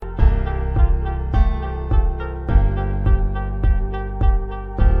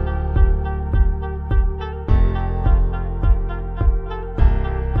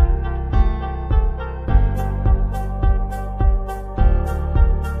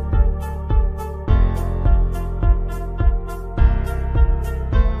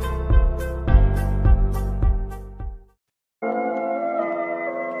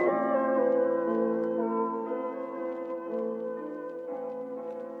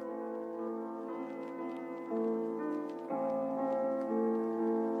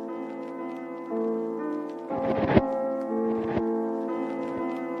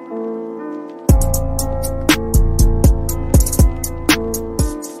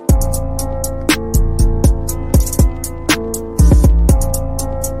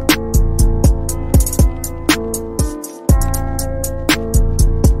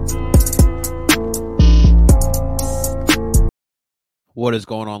What is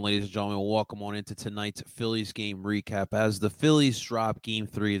going on, ladies and gentlemen? Welcome on into tonight's Phillies game recap as the Phillies drop game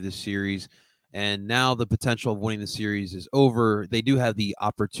 3 of the series. And now the potential of winning the series is over. They do have the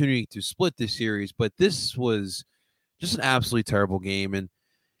opportunity to split this series, but this was just an absolutely terrible game. And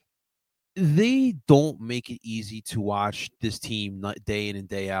they don't make it easy to watch this team day in and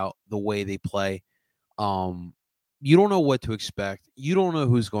day out the way they play. Um, you don't know what to expect. You don't know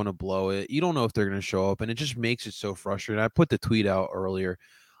who's going to blow it. You don't know if they're going to show up, and it just makes it so frustrating. I put the tweet out earlier.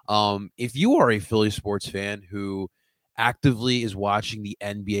 If you are a Philly sports fan who actively is watching the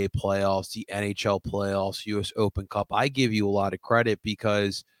NBA playoffs, the NHL playoffs, US Open Cup, I give you a lot of credit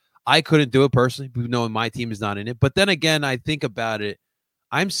because I couldn't do it personally, knowing my team is not in it. But then again, I think about it.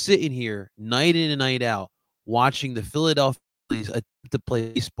 I'm sitting here night in and night out watching the Philadelphia Phillies attempt to play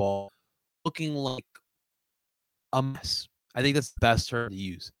baseball looking like a mess. I think that's the best term to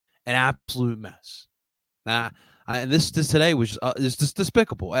use. An absolute mess. And this today was just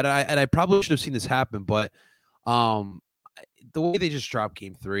despicable. And I probably should have seen this happen, but um, the way they just dropped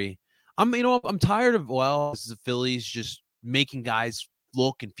game 3, I'm tired of this is the Phillies just making guys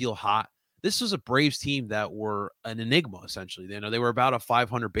look and feel hot. This was a Braves team that were an enigma, essentially. They were about a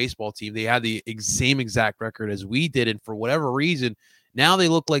 500 baseball team. They had the same exact record as we did, and for whatever reason, now they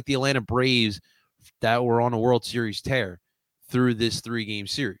look like the Atlanta Braves that were on a World Series tear through this 3-game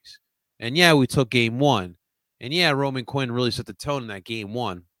series. And yeah, we took game 1. And yeah, Roman Quinn really set the tone in that game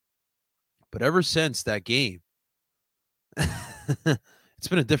 1. But ever since that game, it's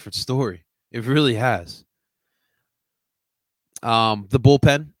been a different story. It really has. The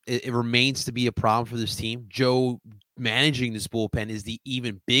bullpen, it remains to be a problem for this team. Joe managing this bullpen is the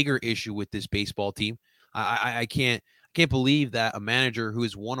even bigger issue with this baseball team. I can't believe that a manager who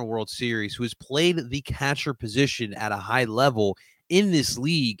has won a World Series, who has played the catcher position at a high level in this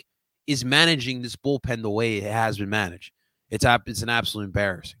league, is managing this bullpen the way it has been managed. It's an absolute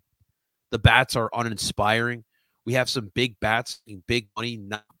embarrassing. The bats are uninspiring. We have some big bats, big money,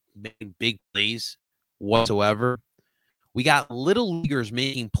 not making big plays whatsoever. We got little leaguers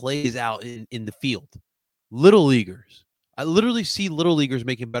making plays out in the field. Little leaguers. I literally see little leaguers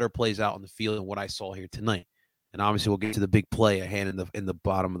making better plays out in the field than what I saw here tonight. And obviously, we'll get to the big play at hand in the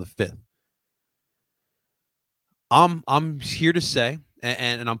bottom of the 5th. I'm here to say,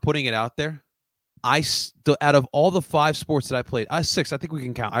 and I'm putting it out there. Out of all the 5 sports that I played, 6, I think we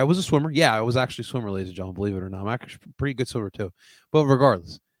can count. I was a swimmer. Yeah, I was actually a swimmer, ladies and gentlemen, believe it or not. I'm actually a pretty good swimmer too. But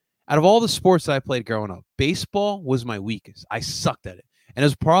regardless, out of all the sports that I played growing up, baseball was my weakest. I sucked at it. And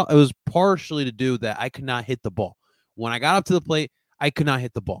it was partially to do that I could not hit the ball. When I got up to the plate, I could not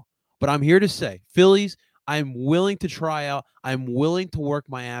hit the ball. But I'm here to say, Phillies, I'm willing to try out. I'm willing to work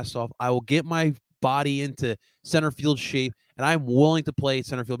my ass off. I will get my body into center field shape, and I'm willing to play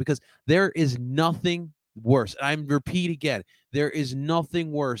center field because there is nothing worse. And I'm repeat again, there is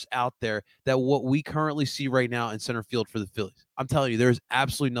nothing worse out there than what we currently see right now in center field for the Phillies. I'm telling you, there's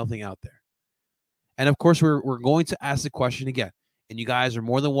absolutely nothing out there. And of course, we're going to ask the question again. And you guys are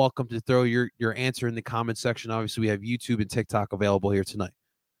more than welcome to throw your answer in the comment section. Obviously, we have YouTube and TikTok available here tonight.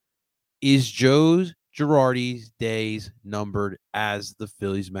 Is Joe Girardi's days numbered as the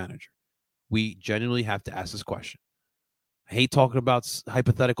Phillies manager? We genuinely have to ask this question. I hate talking about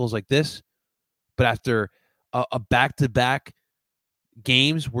hypotheticals like this, but after a back-to-back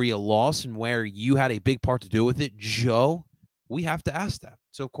games where you lost and where you had a big part to do with it, Joe, we have to ask that.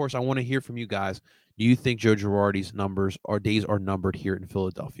 So, of course, I want to hear from you guys. Do you think Joe Girardi's days are numbered here in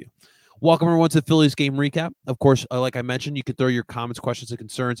Philadelphia? Welcome, everyone, to the Phillies game recap. Of course, like I mentioned, you can throw your comments, questions, and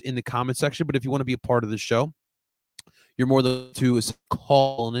concerns in the comment section, but if you want to be a part of the show, you're more than to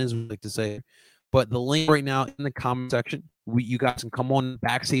call in, as we like to say. But the link right now in the comment section, you guys can come on.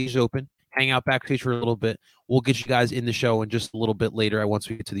 Backstage open, hang out backstage for a little bit. We'll get you guys in the show in just a little bit later once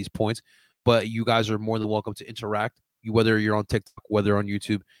we get to these points. But you guys are more than welcome to interact, whether you're on TikTok, whether on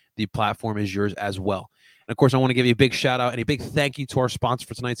YouTube. The platform is yours as well. And, of course, I want to give you a big shout-out and a big thank you to our sponsor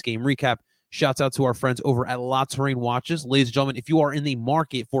for tonight's game recap. Shouts out to our friends over at La Terrain Watches. Ladies and gentlemen, if you are in the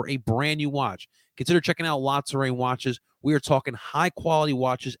market for a brand-new watch, consider checking out La Terrain Watches. We are talking high-quality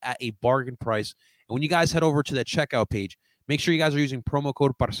watches at a bargain price. And when you guys head over to that checkout page, make sure you guys are using promo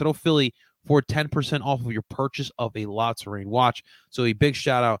code ParceroPhilly for 10% off of your purchase of a La Terrain watch. So a big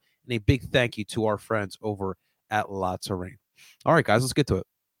shout-out and a big thank you to our friends over at La Terrain. All right, guys, let's get to it.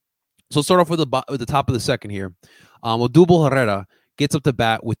 So let's start off with the top of the second here. Odubel Herrera gets up to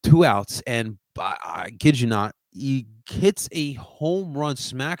bat with 2 outs, and I kid you not, he hits a home run,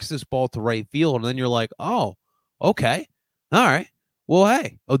 smacks this ball to right field, and then you're like, oh, okay, all right. Well,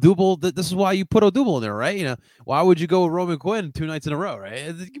 hey, Odubel, this is why you put Odubel in there, right? You know, why would you go with Roman Quinn 2 nights in a row,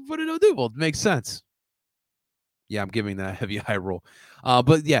 right? You put in Odubel. It makes sense. Yeah, I'm giving that a heavy high roll.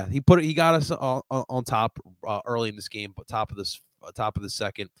 But yeah, he got us on top early in this game, but top of the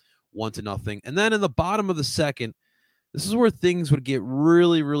second, 1-0. And then in the bottom of the second, this is where things would get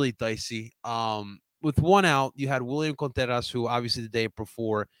really, really dicey. With one out, you had William Contreras, who obviously the day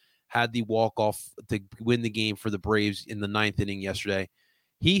before had the walk-off to win the game for the Braves in the 9th inning yesterday.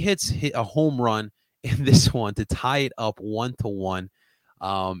 He hit a home run in this one to tie it up 1-1.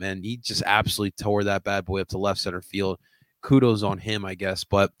 And he just absolutely tore that bad boy up to left center field. Kudos on him, I guess.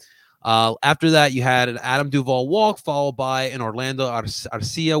 But after that, you had an Adam Duvall walk followed by an Orlando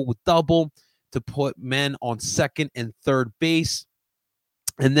Arcia with double to put men on second and third base.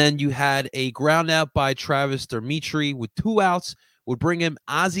 And then you had a ground out by Travis Dimitri with 2 outs, would bring him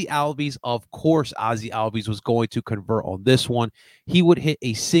Ozzie Albies. Of course, Ozzie Albies was going to convert on this one. He would hit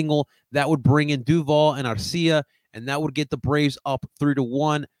a single that would bring in Duvall and Arcia, and that would get the Braves up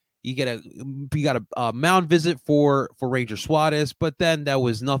 3-1. You got a mound visit for Ranger Suarez, but then that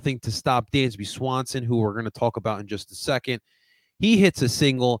was nothing to stop Dansby Swanson, who we're going to talk about in just a second. He hits a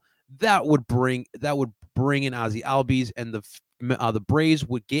single that would bring in Ozzie Albies, and the Braves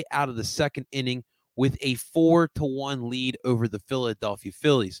would get out of the second inning with a 4-1 lead over the Philadelphia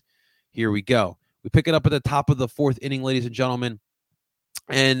Phillies. Here we go. We pick it up at the top of the 4th inning, ladies and gentlemen,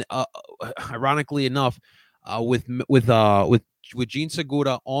 and ironically enough, with Gene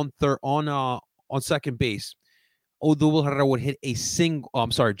Segura on second base, Odubel Herrera would hit a single.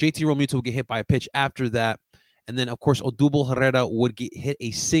 JT Realmuto would get hit by a pitch after that, and then of course Odubel Herrera would hit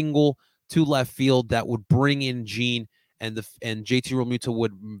a single to left field that would bring in Gene, and JT Realmuto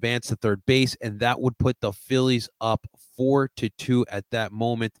would advance to third base, and that would put the Phillies up 4-2 at that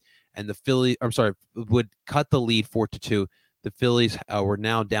moment, and the Phillies, would cut the lead 4-2. The Phillies were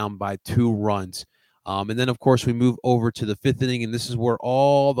now down by 2 runs. And then, of course, we move over to the 5th inning, and this is where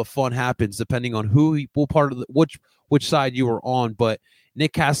all the fun happens, depending on which side you were on. But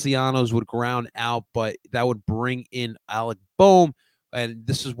Nick Castellanos would ground out, but that would bring in Alec Bohm. And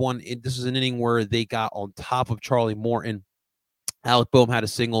this is an inning where they got on top of Charlie Morton. Alec Bohm had a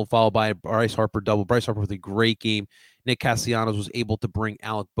single followed by a Bryce Harper double. Bryce Harper with a great game. Nick Castellanos was able to bring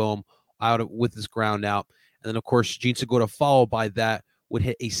Alec Bohm out with his ground out. And then, of course, Gene Segura followed by that would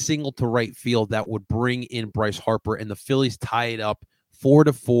hit a single to right field that would bring in Bryce Harper, and the Phillies tie it up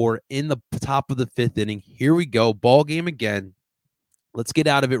 4-4 in the top of the 5th inning. Here we go. Ball game again. Let's get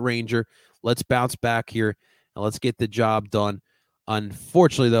out of it, Ranger. Let's bounce back here, and let's get the job done.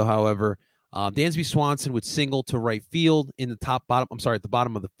 Unfortunately, though, however, Dansby Swanson would single to right field at the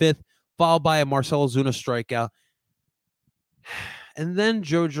bottom of the 5th, followed by a Marcell Ozuna strikeout. And then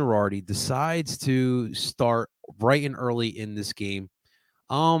Joe Girardi decides to start bright and early in this game.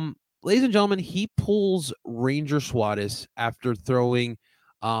 Ladies and gentlemen, he pulls Ranger Suarez after throwing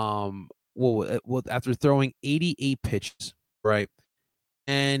after throwing 88 pitches, right?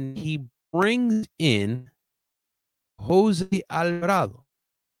 And he brings in Jose Alvarado.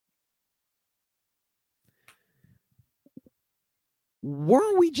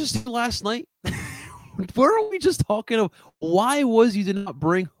 Weren't we just last night? Weren't we just talking of why was you did not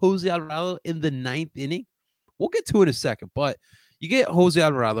bring Jose Alvarado in the 9th inning? We'll get to it in a second, but you get Jose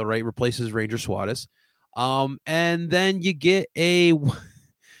Alvarado, right? Replaces Ranger Suarez. And then you get a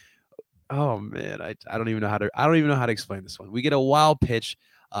oh man, I don't even know how to explain this one. We get a wild pitch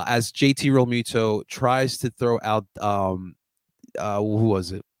as JT Realmuto tries to throw out who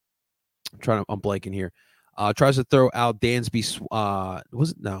was it? I'm blanking here. Tries to throw out Dansby.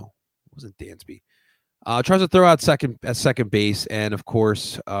 Wasn't Dansby. Tries to throw out second base, and of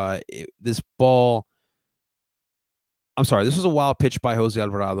course, this ball. I'm sorry, this was a wild pitch by Jose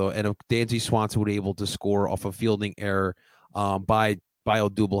Alvarado, and Dansby Swanson would be able to score off a fielding error by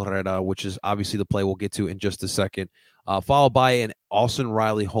Odubel Herrera, which is obviously the play we'll get to in just a second, followed by an Austin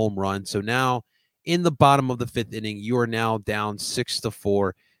Riley home run. So now in the bottom of the 5th inning, you are now down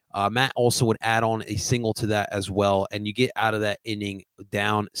 6-4. Matt also would add on a single to that as well, and you get out of that inning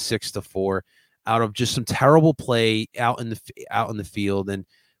down 6-4 out of just some terrible play out in the field, and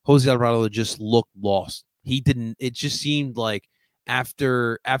Jose Alvarado just looked lost. He didn't. It just seemed like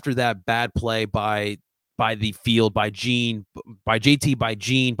after that bad play by the field, by Gene, by JT, by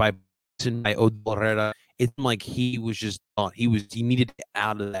Gene, by Odubel Herrera, it seemed like he was just done. He needed to get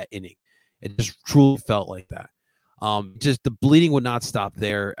out of that inning. It just truly felt like that. Just the bleeding would not stop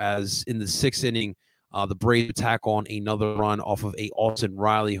there, as in the 6th inning, the Braves attack on another run off of a Austin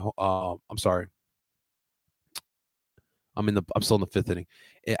Riley. I'm sorry. I'm still in the 5th inning.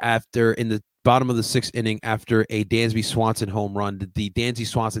 After in the bottom of the 6th inning, after a Dansby Swanson home run, the Dansby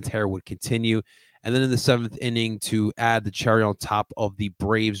Swanson tear would continue. And then in the 7th inning, to add the cherry on top of the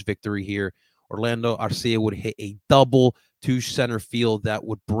Braves victory here, Orlando Arcia would hit a double to center field that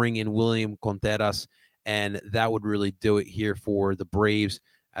would bring in William Contreras, and that would really do it here for the Braves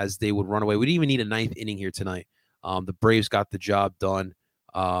as they would run away. We didn't even need a ninth inning here tonight. The Braves got the job done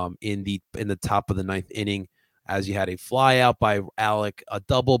in the top of the ninth inning, as you had a fly out by Alec, a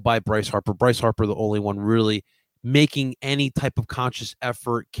double by Bryce Harper. Bryce Harper, the only one really making any type of conscious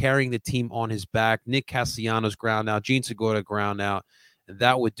effort, carrying the team on his back. Nick Castellanos ground out, Gene Segura ground out, and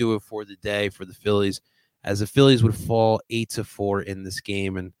that would do it for the day for the Phillies, as the Phillies would fall 8-4 in this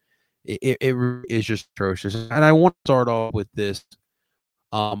game, and it is just atrocious. And I want to start off with this.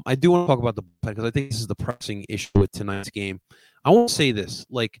 I do want to talk about the bullpen because I think this is the pressing issue with tonight's game. I want to say this: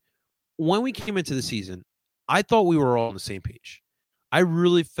 like when we came into the season, I thought we were all on the same page. I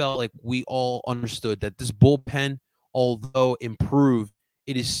really felt like we all understood that this bullpen, although improved,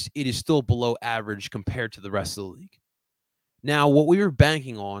 it is still below average compared to the rest of the league. Now, what we were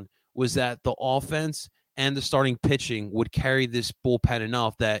banking on was that the offense and the starting pitching would carry this bullpen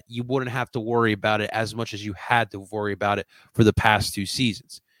enough that you wouldn't have to worry about it as much as you had to worry about it for the past 2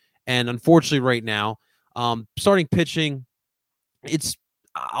 seasons. And unfortunately, right now, starting pitching,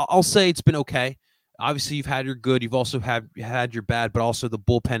 I'll say it's been okay. Obviously, you've had your good. You've also had your bad, but also the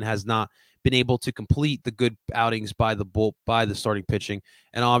bullpen has not been able to complete the good outings by the starting pitching,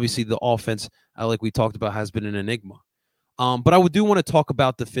 and obviously the offense, like we talked about, has been an enigma. But I do want to talk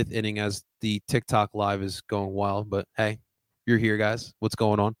about the 5th inning as the TikTok live is going wild. But hey, you're here, guys. What's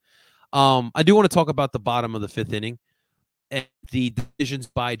going on? I do want to talk about the bottom of the 5th inning and the decisions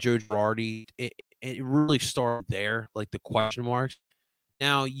by Joe Girardi. It really started there, like the question marks.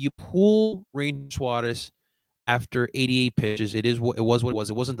 Now, you pull Ranger Suarez after 88 pitches. It was what it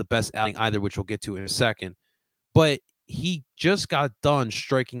was. It wasn't the best outing either, which we'll get to in a second. But he just got done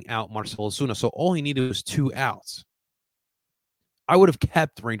striking out Marcell Ozuna, so all he needed was 2 outs. I would have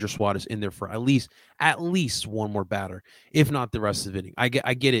kept Ranger Suarez in there for at least one more batter, if not the rest of the inning. I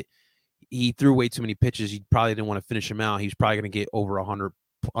get it. He threw way too many pitches. He probably didn't want to finish him out. He was probably going to get over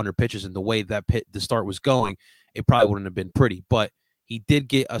 100 pitches, and the way that the start was going, it probably wouldn't have been pretty. But he did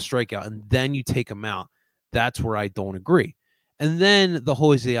get a strikeout, and then you take him out. That's where I don't agree. And then the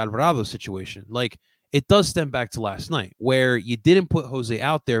Jose Alvarado situation, like it does stem back to last night where you didn't put Jose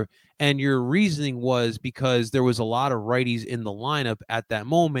out there, and your reasoning was because there was a lot of righties in the lineup at that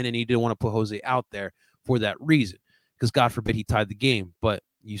moment, and you didn't want to put Jose out there for that reason because God forbid he tied the game, but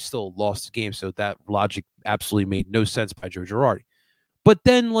you still lost the game. So that logic absolutely made no sense by Joe Girardi. But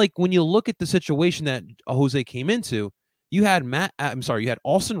then, like when you look at the situation that Jose came into, you had you had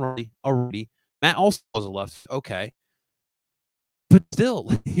Austin Riley already. Matt also was a left. Okay. But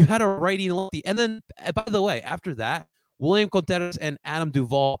still, you had a righty and lefty. And then, by the way, after that, William Contreras and Adam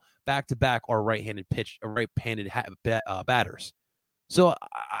Duvall back-to-back are right-handed batters. So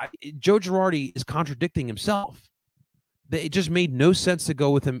Joe Girardi is contradicting himself. It just made no sense to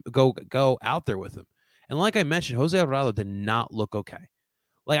go with him, go out there with him. And like I mentioned, Jose Alvarado did not look okay.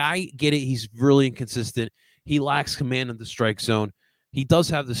 Like, I get it. He's really inconsistent. He lacks command of the strike zone. He does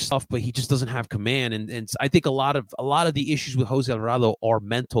have the stuff, but he just doesn't have command. And I think a lot of the issues with Jose Alvarado are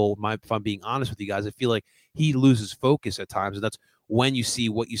mental. If I'm being honest with you guys, I feel like he loses focus at times, and that's when you see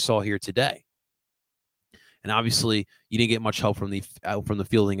what you saw here today. And obviously, you didn't get much help from the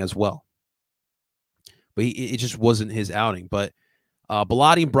fielding as well. But it just wasn't his outing. But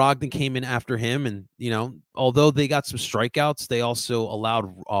Bilotti and Brogdon came in after him, and although they got some strikeouts, they also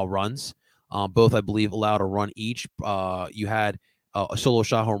allowed runs. Both, I believe, allowed a run each. You had a solo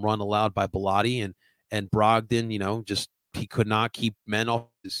shot home run allowed by Bilotti, and Brogdon, just he could not keep men off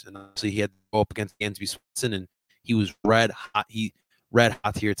his, and obviously he had to go up against Dansby Swanson, and he was red hot. He red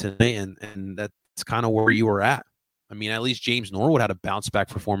hot here today, and that's kind of where you were at. I mean, at least James Norwood had a bounce back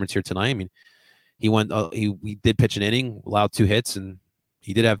performance here tonight. I mean, he went he did pitch an inning, allowed 2 hits, and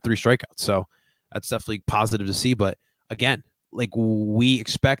he did have 3 strikeouts. So that's definitely positive to see. But again, like we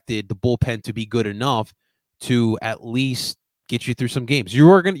expected the bullpen to be good enough to at least get you through some games.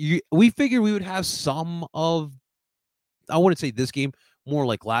 We figured we would have some of, I wouldn't say this game, more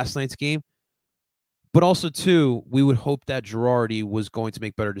like last night's game, but also too, we would hope that Girardi was going to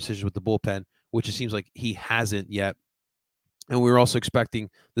make better decisions with the bullpen, which it seems like he hasn't yet. And we were also expecting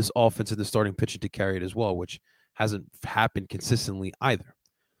this offense and the starting pitcher to carry it as well, which hasn't happened consistently either.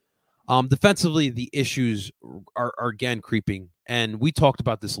 Defensively, the issues are again creeping, and we talked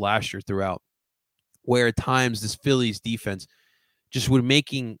about this last year throughout, where at times this Phillies defense just were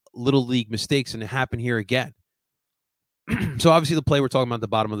making little league mistakes, and it happened here again. So obviously the play we're talking about at the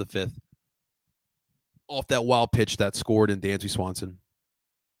bottom of the 5th, off that wild pitch that scored in Dansby Swanson,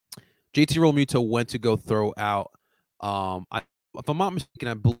 JT Realmuto went to go throw out. I if I'm not mistaken,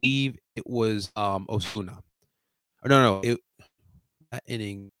 I believe it was Osuna. Or no, that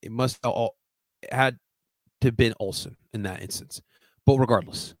inning it must all it had to have been Olsen in that instance. But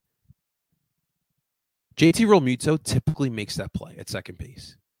regardless, JT Realmuto typically makes that play at second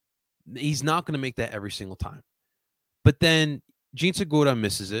base. He's not going to make that every single time. But then Gene Segura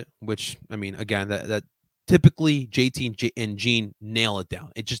misses it, which, I mean, again, that typically JT and Gene nail it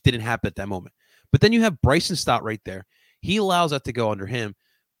down. It just didn't happen at that moment. But then you have Bryson Stott right there. He allows that to go under him.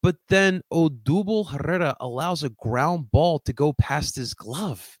 But then Odubel Herrera allows a ground ball to go past his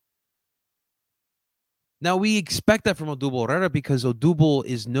glove. Now, we expect that from Odubel Herrera because Odubel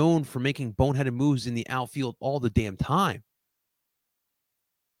is known for making boneheaded moves in the outfield all the damn time.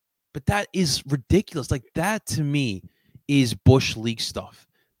 But that is ridiculous. Like, that to me is Bush League stuff.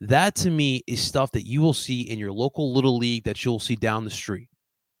 That to me is stuff that you will see in your local little league that you'll see down the street.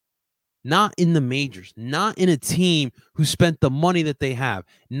 Not in the majors, not in a team who spent the money that they have,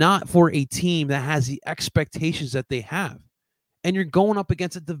 not for a team that has the expectations that they have. And you're going up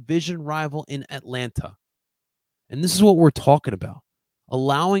against a division rival in Atlanta. And this is what we're talking about.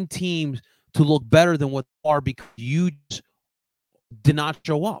 Allowing teams to look better than what they are because you just did not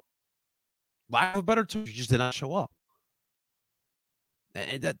show up. Lack of a better term, you just did not show up.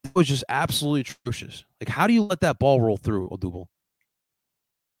 And that was just absolutely atrocious. Like, how do you let that ball roll through, Odubel?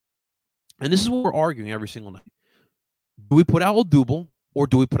 And this is what we're arguing every single night. Do we put out Odubel or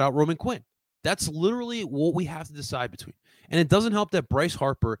do we put out Roman Quinn? That's literally what we have to decide between. And it doesn't help that Bryce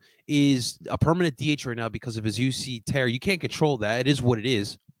Harper is a permanent DH right now because of his UC tear. You can't control that. It is what it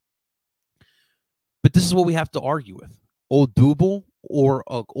is. But this is what we have to argue with: Odubel or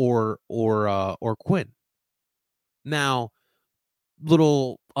Quinn. Now,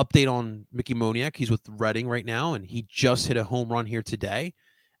 little update on Mickey Moniak. He's with Reading right now, and he just hit a home run here today.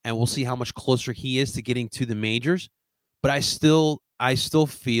 And we'll see how much closer he is to getting to the majors. But I still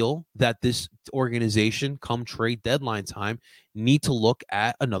feel that this organization, come trade deadline time, need to look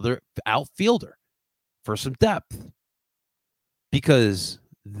at another outfielder for some depth. Because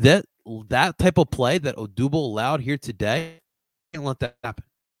that type of play that Odubel allowed here today, can't let that happen.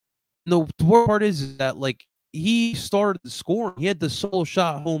 The worst part is that, like, he started the scoring. He had the solo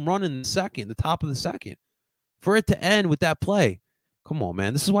shot home run in the top of the second. For it to end with that play, come on,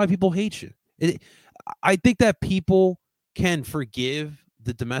 man. This is why people hate you. I think that people can forgive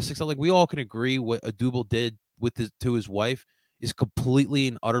the domestic stuff. Like, we all can agree what Odubel did to his wife is completely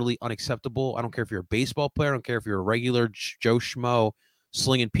and utterly unacceptable. I don't care if you're a baseball player. I don't care if you're a regular Joe Schmo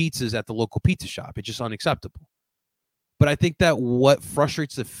slinging pizzas at the local pizza shop. It's just unacceptable. But I think that what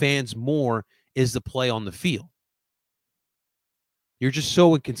frustrates the fans more is the play on the field. You're just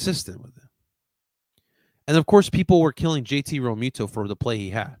so inconsistent with it. And, of course, people were killing JT Realmuto for the play he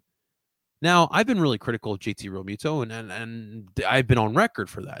had. Now, I've been really critical of JT Realmuto, and I've been on record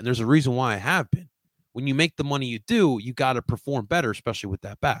for that. And there's a reason why I have been. When you make the money you do, you got to perform better, especially with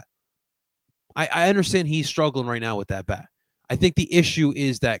that bat. I understand he's struggling right now with that bat. I think the issue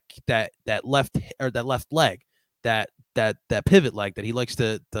is that left leg, that pivot leg that he likes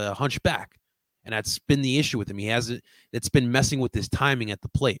to hunch back. And that's been the issue with him. It's been messing with his timing at the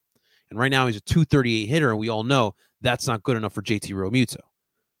plate. And right now he's a 238 hitter, and we all know that's not good enough for JT Realmuto.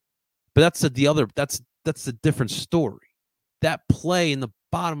 But that's the different story. That play in the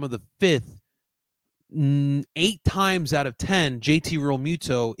bottom of the fifth, 8 times out of 10, JT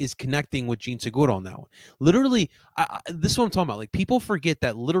Realmuto is connecting with Gene Segura on that one. Literally, this is what I'm talking about. Like, people forget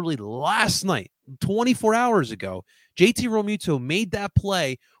that literally last night, 24 hours ago, JT Realmuto made that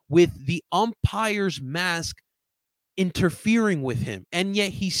play with the umpire's mask interfering with him, and yet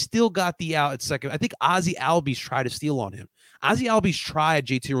he still got the out at second. I think Ozzie Albies tried to steal on him. Ozzie Albies tried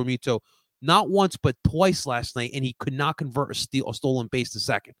JT Realmuto not once but twice last night, and he could not convert a stolen base to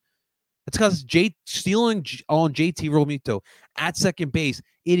second. That's because stealing on JT Realmuto at second base,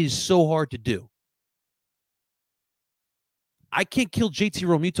 it is so hard to do. I can't kill JT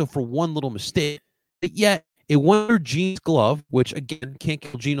Realmuto for one little mistake, but yet it went under Gene's glove, which, again, can't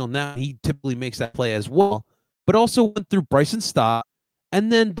kill Gene on that. He typically makes that play as well, but also went through Bryson Stott. And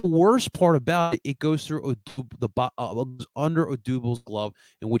then the worst part about it goes through under Odubel's glove,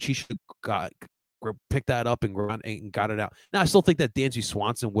 in which he should have picked that up and got it out. Now, I still think that Dansby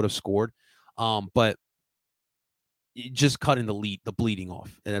Swanson would have scored, but just cutting the bleeding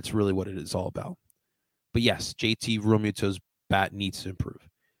off, and that's really what it is all about. But yes, JT Realmuto's bat needs to improve.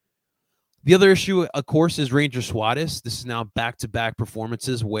 The other issue, of course, is Ranger Suarez. This is now back-to-back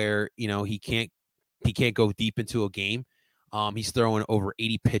performances where, he can't go deep into a game. He's throwing over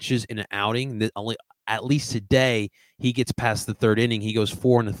 80 pitches in an outing. At least today, he gets past the third inning. He goes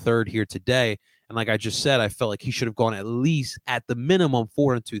 4 1/3 here today. And like I just said, I felt like he should have gone at least at the minimum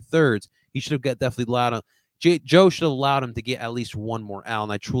 4 2/3. He should have definitely allowed him. Joe should have allowed him to get at least one more out,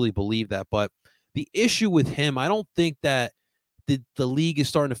 and I truly believe that. But the issue with him, I don't think that the league is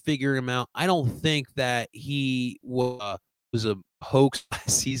starting to figure him out. I don't think that he was a hoax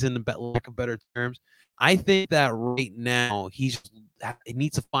last season, lack of better terms. I think that right now he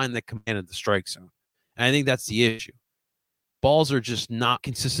needs to find the command of the strike zone, and I think that's the issue. Balls are just not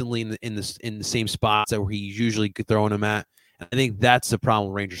consistently in the same spots that where he's usually throwing them at. And I think that's the problem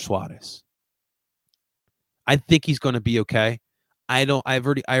with Ranger Suarez. I think he's going to be okay. I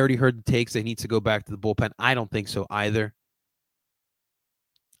already heard the takes that he needs to go back to the bullpen. I don't think so either.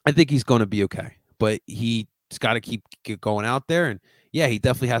 I think he's going to be okay, but he's got to keep going out there. And yeah, he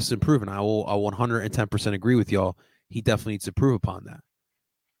definitely has to improve. And I 110% agree with y'all. He definitely needs to improve upon that.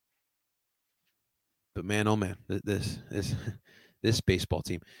 But man, oh man, this baseball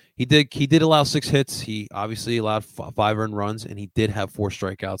team. He did allow 6 hits. He obviously allowed 5 earned runs, and he did have 4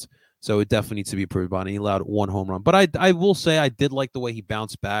 strikeouts. So it definitely needs to be improved on. He allowed 1 home run. But I will say I did like the way he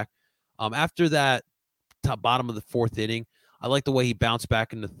bounced back. After that bottom of the 4th inning, I like the way he bounced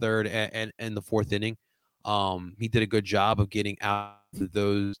back in the 3rd and the 4th inning. He did a good job of getting out of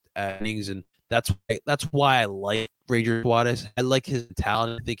those innings, and that's why I like Ranger Suarez. I like his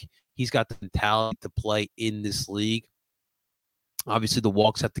mentality. I think he's got the mentality to play in this league. Obviously, the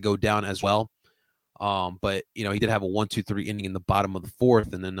walks have to go down as well. But he did have a 1-2-3 inning in the bottom of the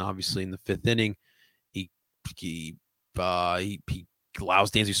 4th, and then obviously in the 5th inning, he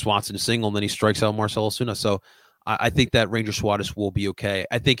allows Dansby Swanson to single, and then he strikes out Marcell Ozuna. So I think that Ranger Suarez will be okay.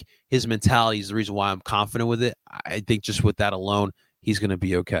 I think his mentality is the reason why I'm confident with it. I think just with that alone, he's going to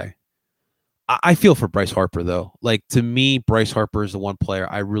be okay. I feel for Bryce Harper, though. Like, to me, Bryce Harper is the one player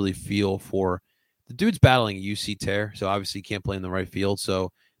I really feel for. The dude's battling a UC tear, so obviously he can't play in the right field.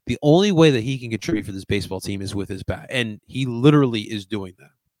 So the only way that he can contribute for this baseball team is with his bat, and he literally is doing that.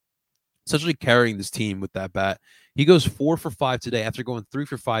 Essentially carrying this team with that bat. He goes 4 for 5 today after going 3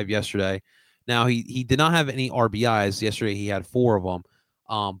 for 5 yesterday. Now, he did not have any RBIs. Yesterday he had 4 of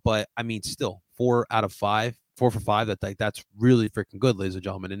them. But, I mean, still, 4 for 5, that's really freaking good, ladies and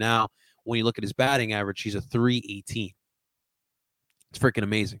gentlemen. And now, when you look at his batting average, he's a 318. It's freaking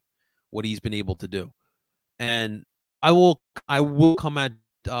amazing what he's been able to do. And I will come at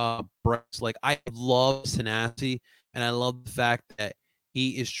Bryce. Like, I love his tenacity, and I love the fact that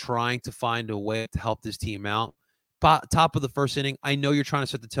he is trying to find a way to help this team out. Top of the 1st inning, I know you're trying to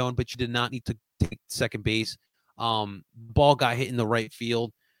set the tone, but you did not need to take second base. Ball got hit in the right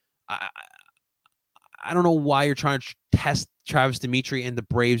field. I don't know why you're trying to test Travis Demeritte and the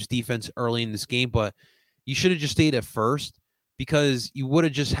Braves defense early in this game, but you should have just stayed at first, because you would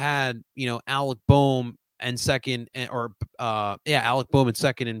have just had, Alec Bohm and second, Alec Bohm in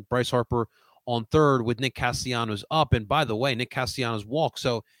second and Bryce Harper on third with Nick Castellanos up. And by the way, Nick Castellanos walked.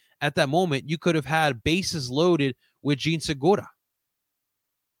 So at that moment, you could have had bases loaded with Jean Segura.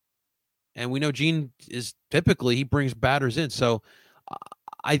 And we know Gene is typically, he brings batters in. So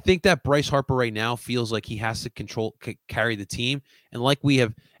I think that Bryce Harper right now feels like he has to carry the team. And like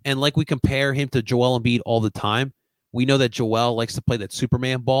we compare him to Joel Embiid all the time, we know that Joel likes to play that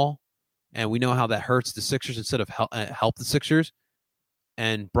Superman ball, and we know how that hurts the Sixers instead of help the Sixers.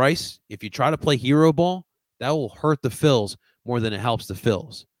 And Bryce, if you try to play hero ball, that will hurt the Phils more than it helps the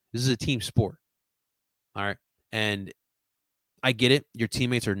Phils. This is a team sport. All right. And I get it. Your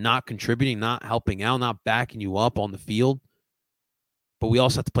teammates are not contributing, not helping out, not backing you up on the field. But we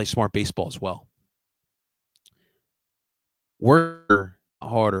also have to play smart baseball as well. Work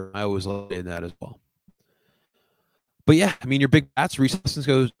harder. I always like that as well. But yeah, I mean, your big bats, Rhys Hoskins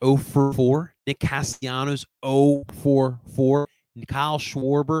goes 0 for 4. Nick Castellanos 0 for 4. Kyle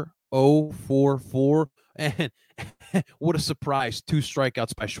Schwarber 0 for 4. And what a surprise, 2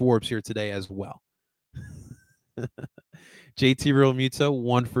 strikeouts by Schwarbs here today as well. JT Realmuto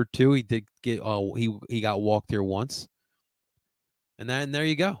 1 for 2. He did get he got walked here once. And there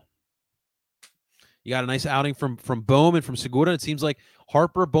you go. You got a nice outing from Bohm and from Segura. It seems like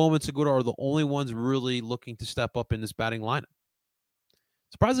Harper, Bohm, and Segura are the only ones really looking to step up in this batting lineup.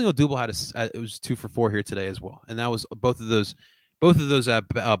 Surprisingly, Odubel it was 2 for 4 here today as well, and that was both of those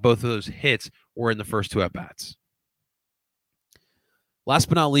hits were in the first 2 at bats. Last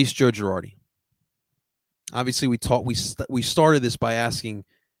but not least, Joe Girardi. Obviously, we started this by asking,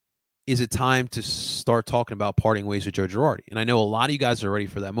 is it time to start talking about parting ways with Joe Girardi? And I know a lot of you guys are ready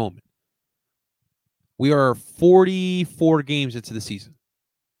for that moment. We are 44 games into the season.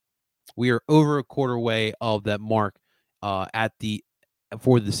 We are over a quarter way of that mark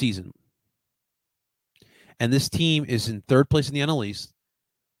for the season. And this team is in 3rd place in the NL East,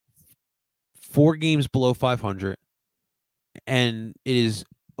 4 games below 500, and it is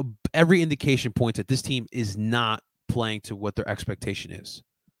every indication points that this team is not playing to what their expectation is.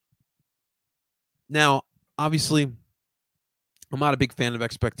 Now, obviously, I'm not a big fan of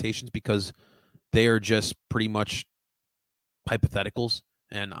expectations because they are just pretty much hypotheticals,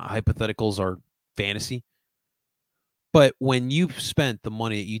 and hypotheticals are fantasy. But when you spent the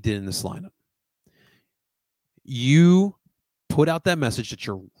money that you did in this lineup, you put out that message that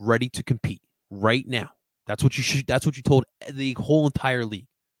you're ready to compete right now. That's what you should. That's what you told the whole entire league.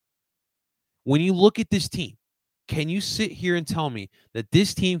 When you look at this team, can you sit here and tell me that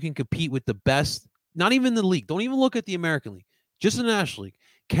this team can compete with the best? Not even the league. Don't even look at the American League. Just the National League.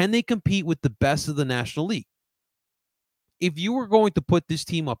 Can they compete with the best of the National League? If you were going to put this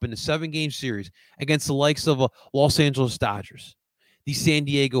team up in a 7-game series against the likes of Los Angeles Dodgers, the San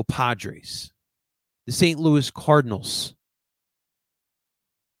Diego Padres, the St. Louis Cardinals,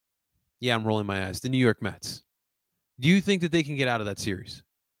 yeah, I'm rolling my eyes, the New York Mets, do you think that they can get out of that series?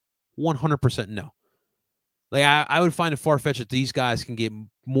 100% no. Like I would find it far-fetched that these guys can get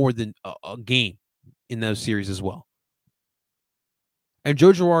more than a game in those series as well. And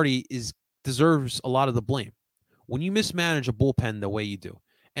Joe Girardi deserves a lot of the blame. When you mismanage a bullpen the way you do,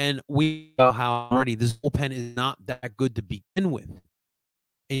 and we know how already this bullpen is not that good to begin with,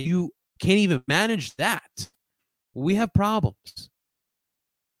 and you can't even manage that, we have problems.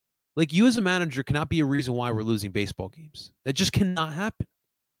 Like, you as a manager cannot be a reason why we're losing baseball games. That just cannot happen.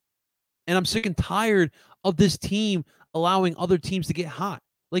 And I'm sick and tired of this team allowing other teams to get hot.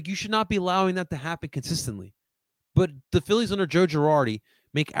 Like, you should not be allowing that to happen consistently. But the Phillies under Joe Girardi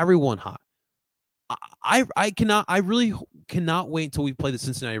make everyone hot. I really cannot wait until we play the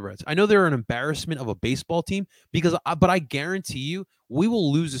Cincinnati Reds. I know they're an embarrassment of a baseball team but I guarantee you we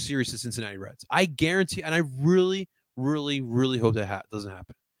will lose a series to Cincinnati Reds. I guarantee, and I really, really, really hope that doesn't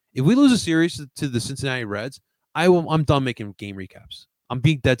happen. If we lose a series to the Cincinnati Reds, I'm done making game recaps. I'm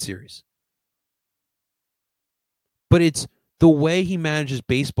being dead serious. But it's the way he manages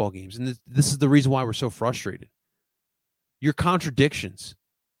baseball games, and this is the reason why we're so frustrated. Your contradictions.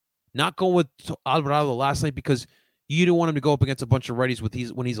 Not going with Alvarado last night because you didn't want him to go up against a bunch of righties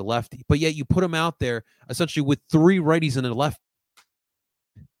when he's a lefty. But yet you put him out there essentially with 3 righties and a left.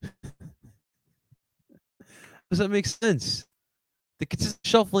 Does that make sense? The consistent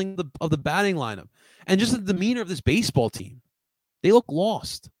shuffling of the batting lineup. And just the demeanor of this baseball team. They look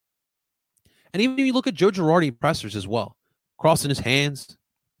lost. And even if you look at Joe Girardi pressers as well, crossing his hands.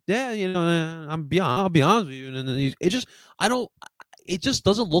 Yeah, I'll be honest with you. And it just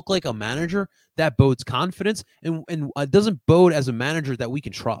doesn't look like a manager that bodes confidence and doesn't bode as a manager that we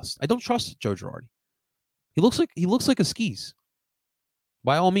can trust. I don't trust Joe Girardi. He looks like a skis,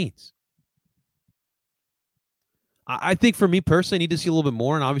 by all means. I think for me personally, I need to see a little bit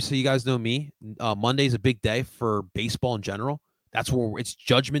more. And obviously, you guys know me. Monday is a big day for baseball in general. That's where it's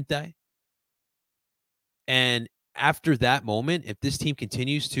Judgment Day. And after that moment, if this team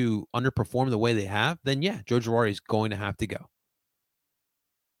continues to underperform the way they have, then yeah, Joe Girardi is going to have to go.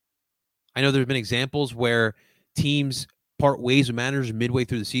 I know there's been examples where teams part ways with managers midway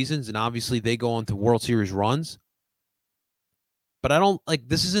through the seasons, and obviously they go on to World Series runs. But I don't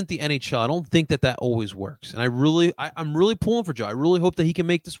this isn't the NHL. I don't think that always works. And I'm really pulling for Joe. I really hope that he can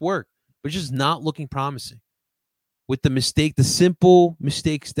make this work, but it's just not looking promising. With the simple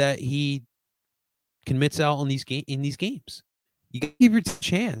mistakes that he commits out on these games. You got to give your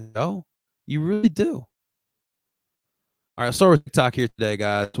chance, though. You really do. All right, I'll start with TikTok here today,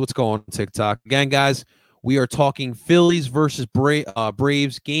 guys. What's going on TikTok? Again, guys, we are talking Phillies versus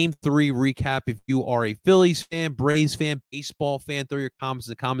Braves Game 3 recap. If you are a Phillies fan, Braves fan, baseball fan, throw your comments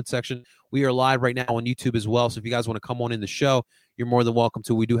in the comment section. We are live right now on YouTube as well, so if you guys want to come on in the show, you're more than welcome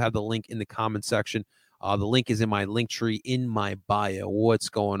to. We do have the link in the comment section. The link is in my link tree in my bio. What's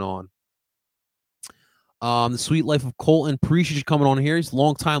going on? The Sweet Life of Colton. Appreciate you coming on here. He's a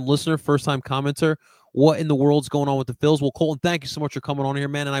long-time listener, first-time commenter. What in the world's going on with the Phils? Well, Colton, thank you so much for coming on here,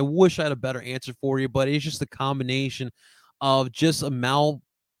 man. And I wish I had a better answer for you, but it's just a combination of just a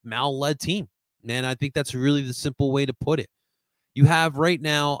mal-led team. Man, I think that's really the simple way to put it. You have right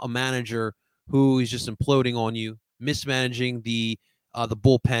now a manager who is just imploding on you, mismanaging the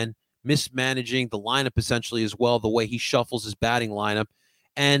bullpen, mismanaging the lineup essentially as well, the way he shuffles his batting lineup.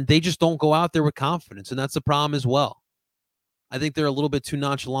 And they just don't go out there with confidence, and that's the problem as well. I think they're a little bit too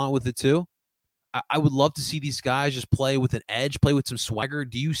nonchalant with it too. I would love to see these guys just play with an edge, play with some swagger.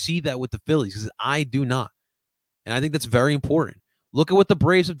 Do you see that with the Phillies? Because I do not. And I think that's very important. Look at what the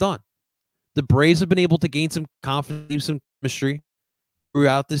Braves have done. The Braves have been able to gain some confidence, some chemistry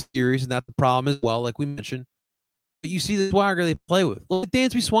throughout this series, and that's the problem as well, like we mentioned. But you see the swagger they play with. Look at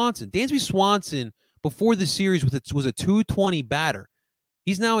Dansby Swanson. Dansby Swanson, before the series, was a 220 batter.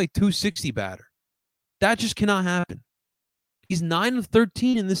 He's now a 260 batter. That just cannot happen. He's 9 of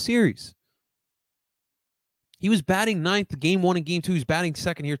 13 in this series. He was batting ninth game 1 and game 2. He's batting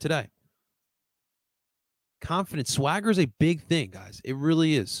second here today. Confidence. Swagger is a big thing, guys. It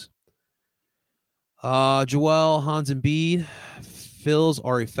really is. Joel, Hans, and Bede. Phils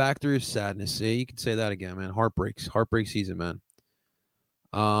are a factory of sadness. See, you can say that again, man. Heartbreak season, man.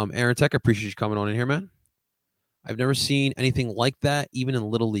 Aaron Tech, I appreciate you coming on in here, man. I've never seen anything like that, even in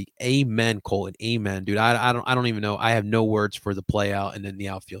Little League. Amen, Colton. Amen, dude. I don't even know. I have no words for the play out and then the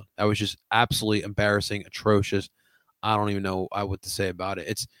outfield. That was just absolutely embarrassing, atrocious. I don't even know what to say about it.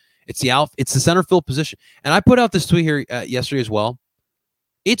 It's the center field position. And I put out this tweet here yesterday as well.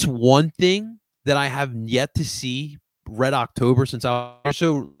 It's one thing that I have yet to see Red October since so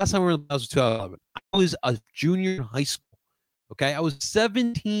last time we were in 2011. I was a junior in high school. Okay, I was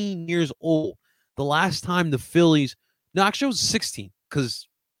 17 years old. The last time the Phillies, no, actually I was 16 because,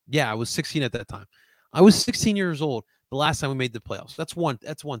 I was 16 at that time. I was 16 years old the last time we made the playoffs. That's one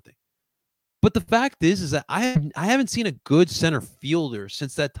thing. But the fact is that I haven't seen a good center fielder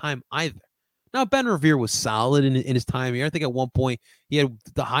since that time either. Now, Ben Revere was solid in his time here. I think at one point he had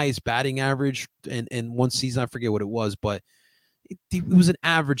the highest batting average in one season. I forget what it was, but he was an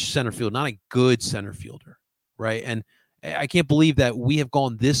average center fielder, not a good center fielder, right? And I can't believe that we have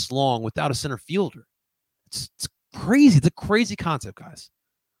gone this long without a center fielder. It's crazy. It's a crazy concept, guys.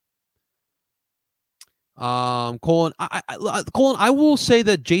 Colin, I will say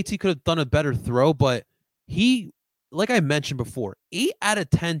that JT could have done a better throw, but he, like I mentioned before, 8 out of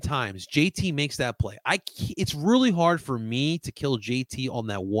 10 times JT makes that play. It's really hard for me to kill JT on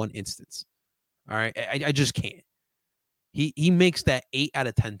that one instance. All right, I just can't. He makes that 8 out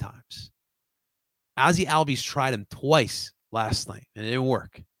of 10 times. Ozzie Albies tried him twice last night, and it didn't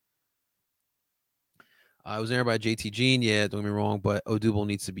work. I was there by JT Gene. Yeah, don't get me wrong, but Odubel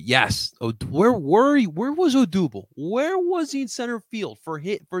needs to be. Yes. Where was Odubel? Where was he in center field for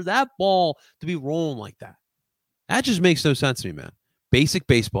that ball to be rolling like that? That just makes no sense to me, man. Basic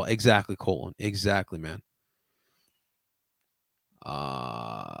baseball. Exactly, Colin. Exactly, man.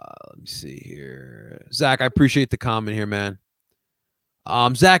 Let me see here. Zach, I appreciate the comment here, man.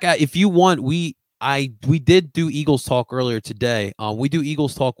 Zach, if you want, we did do Eagles talk earlier today. We do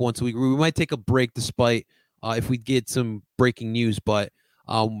Eagles talk once a week. We might take a break despite if we get some breaking news, but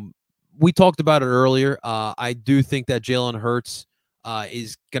we talked about it earlier. I do think that Jalen Hurts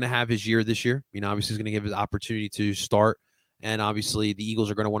is going to have his year this year. Obviously, he's going to give his opportunity to start, and obviously, the Eagles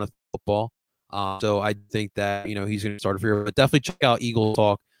are going to want to football. So I think that he's going to start for year. But definitely check out Eagles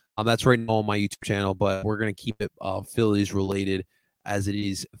talk. That's right now on my YouTube channel, but we're going to keep it Phillies related, as it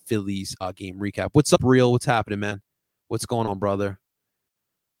is Phillies game recap. What's up, Real? What's happening, man? What's going on, brother?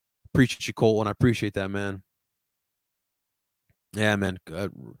 Appreciate you, Colton. I appreciate that, man. Yeah, man.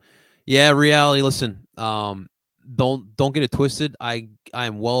 Yeah, reality. Listen, don't get it twisted. I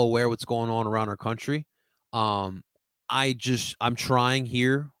am well aware what's going on around our country. I'm trying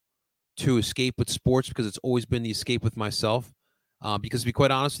here to escape with sports because it's always been the escape with myself. Because to be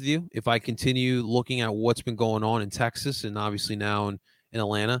quite honest with you, if I continue looking at what's been going on in Texas and obviously now in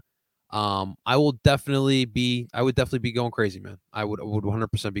Atlanta, I would definitely be going crazy, man. I would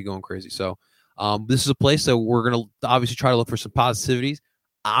 100% be going crazy. So this is a place that we're going to obviously try to look for some positivities.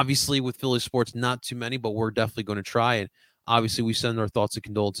 Obviously with Philly sports, not too many, but we're definitely going to try. And obviously we send our thoughts and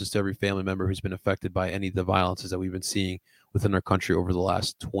condolences to every family member who's been affected by any of the violences that we've been seeing within our country over the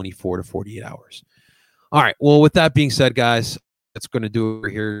last 24 to 48 hours. All right. Well, with that being said, guys, that's going to do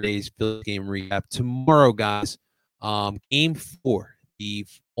it here today's Phillies game recap. Tomorrow, guys, game 4, the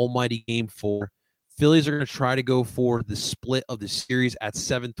almighty game 4. Phillies are going to try to go for the split of the series at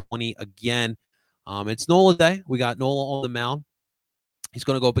 7:20 again. It's Nola Day. We got Nola on the mound. He's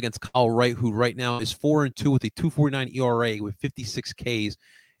going to go up against Kyle Wright, who right now is 4-2 with a 2.49 ERA with 56 Ks.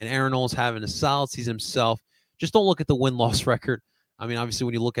 And Aaron Nola's having a solid season himself. Just don't look at the win-loss record. I mean, obviously,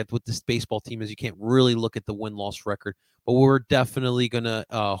 when you look at what this baseball team is, you can't really look at the win-loss record. But we're definitely going to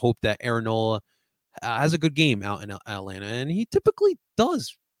hope that Aaron Nola has a good game out in Atlanta. And he typically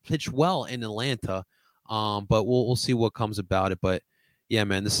does pitch well in Atlanta. But we'll see what comes about it. But, yeah,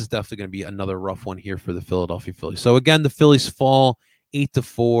 man, this is definitely going to be another rough one here for the Philadelphia Phillies. So, again, the Phillies fall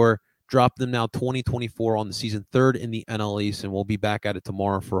 8-4. Drop them now 20-24 on the season, 3rd in the NL East. And we'll be back at it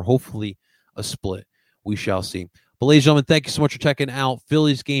tomorrow for hopefully a split. We shall see. But ladies and gentlemen, thank you so much for checking out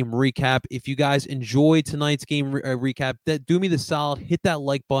Phillies game recap. If you guys enjoyed tonight's game recap, do me the solid, hit that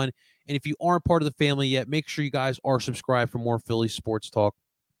like button. And if you aren't part of the family yet, make sure you guys are subscribed for more Phillies sports talk.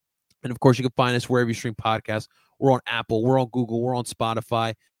 And of course, you can find us wherever you stream podcasts We're on Apple. We're on Google. We're on Spotify.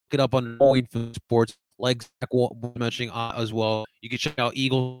 Look it up on Point for Sports, like Zach was mentioning as well. You can check out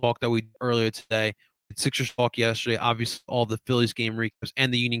Eagles Talk that we did earlier today. Sixers Talk yesterday. Obviously, all the Phillies game recaps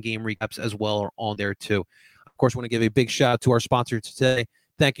and the Union game recaps as well are on there too. Of course, I want to give a big shout out to our sponsor today.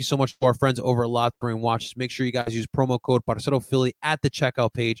 Thank you so much to our friends over at Lots Marine Watches. Make sure you guys use promo code Parcero Philly at the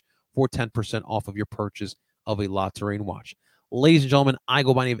checkout page for 10% off of your purchase of a La Terrain watch. Ladies and gentlemen, I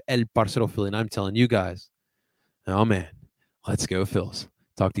go by the name of El Parcero Philly, and I'm telling you guys, oh man, let's go Phils.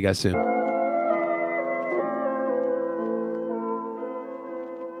 Talk to you guys soon.